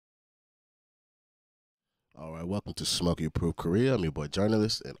All right, welcome to Smokey Approved Korea. I'm your boy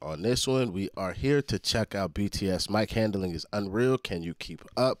journalist, and on this one, we are here to check out BTS. Mic handling is unreal. Can you keep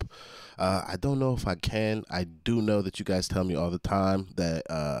up? I don't know if I can. I do know that you guys tell me all the time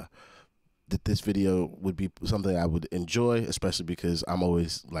that that this video would be something I would enjoy, especially because I'm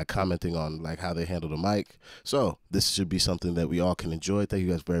always like commenting on like how they handle the mic. So this should be something that we all can enjoy. Thank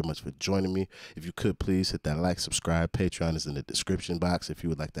you guys very much for joining me. If you could please hit that like, subscribe. Patreon is in the description box if you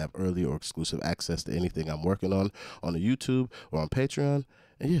would like to have early or exclusive access to anything I'm working on the YouTube or on Patreon.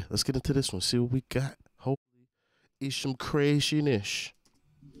 And yeah, let's get into this one. See what we got. Hopefully it's some craziness.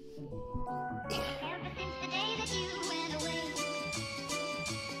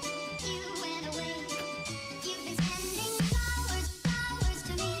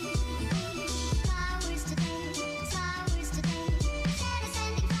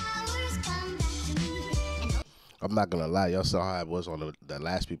 I'm not gonna lie, y'all saw how I was on the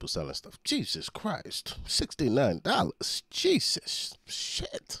last people selling stuff. Jesus Christ, $69. Jesus,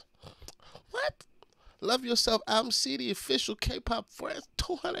 shit. What? Love Yourself album CD official K-pop friends,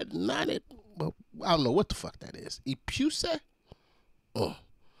 $290. Well, I don't know what the fuck that is. Ipuse? I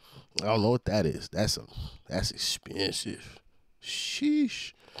don't know what that is. That's expensive.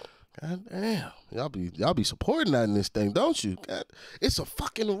 Sheesh. God damn, y'all be supporting that in this thing, don't you? God, it's a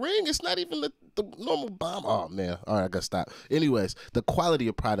fucking ring. It's not even the normal bomb. Oh man, all right, I gotta stop. Anyways, the quality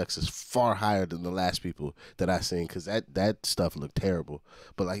of products is far higher than the last people that I seen, cause that stuff looked terrible.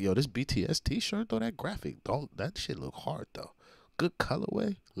 But like, yo, this BTS T-shirt though, that graphic, that shit look hard though. Good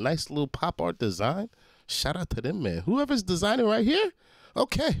colorway, nice little pop art design. Shout out to them, man. Whoever's designing right here,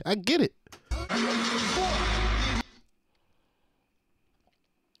 okay, I get it.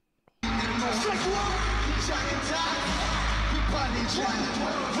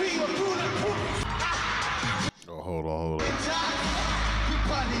 Oh, hold on.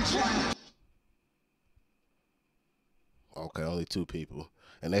 Okay, only 2 people.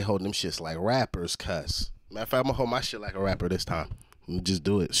 And they holding them shits like rappers, cuss. Matter of fact, I'm gonna hold my shit like a rapper this time. Just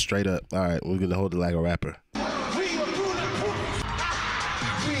do it straight up. All right, we're gonna hold it like a rapper.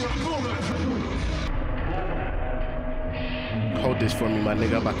 Hold this for me, my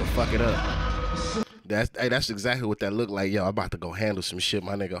nigga. I'm about to fuck it up. That's exactly what that looked like. Yo, I'm about to go handle some shit,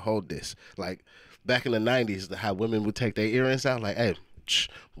 my nigga. Hold this. Like back in the 90s, how women would take their earrings out, like, hey,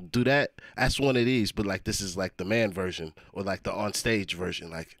 do that. That's one of these, but like this is like the man version or like the on stage version.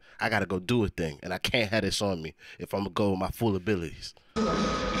 Like I gotta go do a thing, and I can't have this on me if I'm gonna go with my full abilities.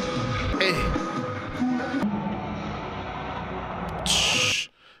 Hey,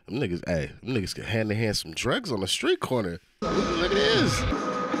 them niggas can hand in hand some drugs on the street corner. Look at this.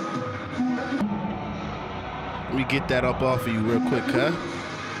 Let me get that up off of you real quick, huh?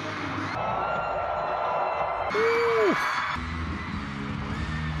 Woo.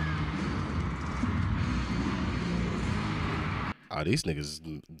 Oh, these niggas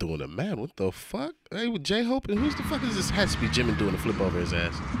doing a man. What the fuck? Hey, with J-Hope, and who's the fuck is this? Has to be Jimin doing a flip over his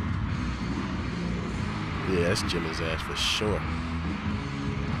ass. Yeah, that's Jimin's ass for sure.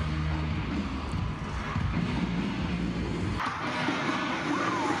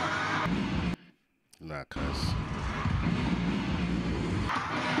 Nah, cuz.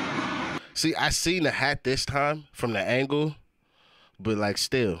 See, I seen the hat this time from the angle, but like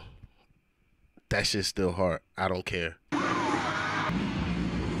still, that shit's still hard. I don't care.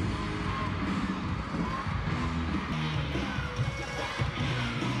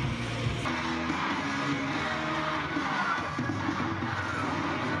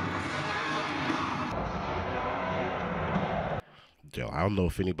 Yo, I don't know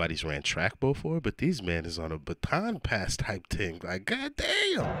if anybody's ran track before, but these men is on a baton pass type thing. Like,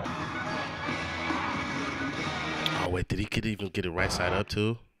 goddamn. Oh, wait, did he could even get it right side up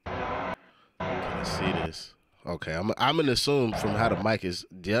too? Can I see this? Okay, I'm gonna assume from how the mic is.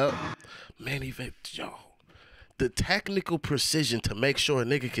 Yep. Man, even, yo. The technical precision to make sure a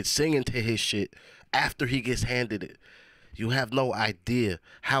nigga could sing into his shit after he gets handed it. You have no idea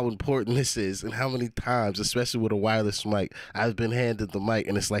how important this is and how many times, especially with a wireless mic, I've been handed the mic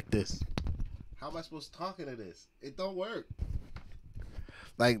and it's like this. How am I supposed to talk into this? It don't work.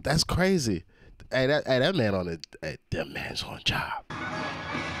 Like, that's crazy. Hey, that man on it. Hey, that man's on job.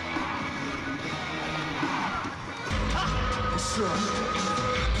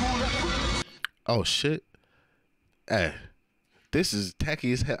 Oh shit. Hey. This is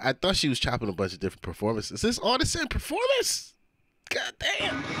tacky as hell. I thought she was chopping a bunch of different performances. Is this all the same performance? God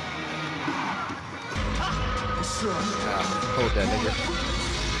damn. Hold that nigga.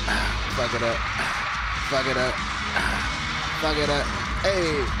 Fuck it up. Fuck it up. Fuck it up.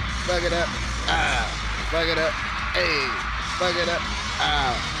 Hey. Fuck it up. Fuck it up. Hey. Fuck it up.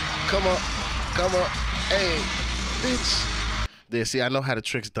 Come on. Come on. Hey, bitch. There, see, I know how the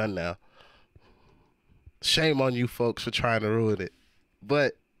trick's done now. Shame on you folks for trying to ruin it.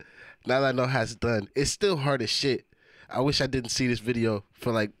 But now that I know how it's done, it's still hard as shit. I wish I didn't see this video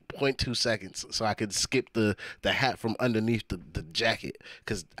for like 0.2 seconds so I could skip the hat from underneath the jacket.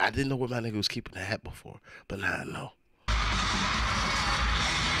 Because I didn't know where my nigga was keeping the hat before. But now I know.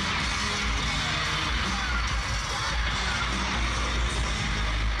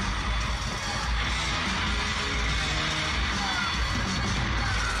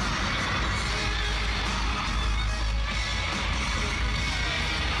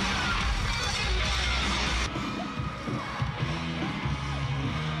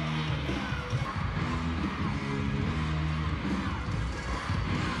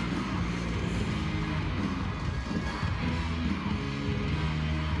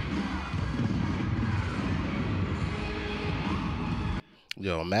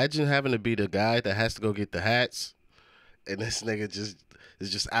 Yo, imagine having to be the guy that has to go get the hats, and this nigga is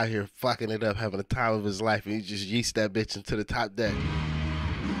just out here fucking it up, having the time of his life, and he just yeets that bitch into the top deck.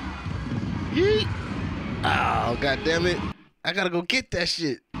 Yeet! Oh, god damn it! I gotta go get that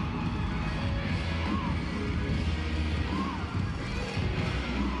shit.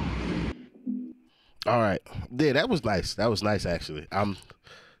 All right, yeah, that was nice. That was nice actually.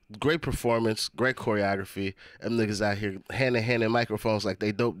 Great performance, great choreography. Them niggas out here hand in hand in microphones like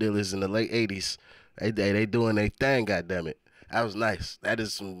they dope dealers in the late '80s. They doing their thing. Goddamn it, that was nice. That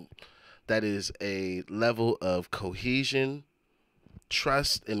is a level of cohesion,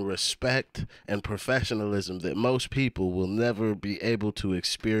 trust, and respect and professionalism that most people will never be able to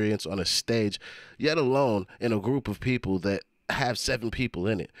experience on a stage, yet alone in a group of people that have 7 people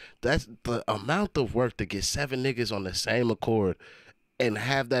in it. That's the amount of work to get 7 niggas on the same accord and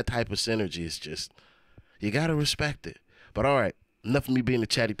have that type of synergy. Is just, you gotta respect it. But all right, enough of me being a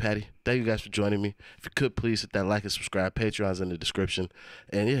chatty patty. Thank you guys for joining me. If you could, please hit that like and subscribe. Patreon's in the description.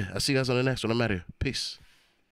 And yeah, I'll see you guys on the next one. I'm out of here. Peace.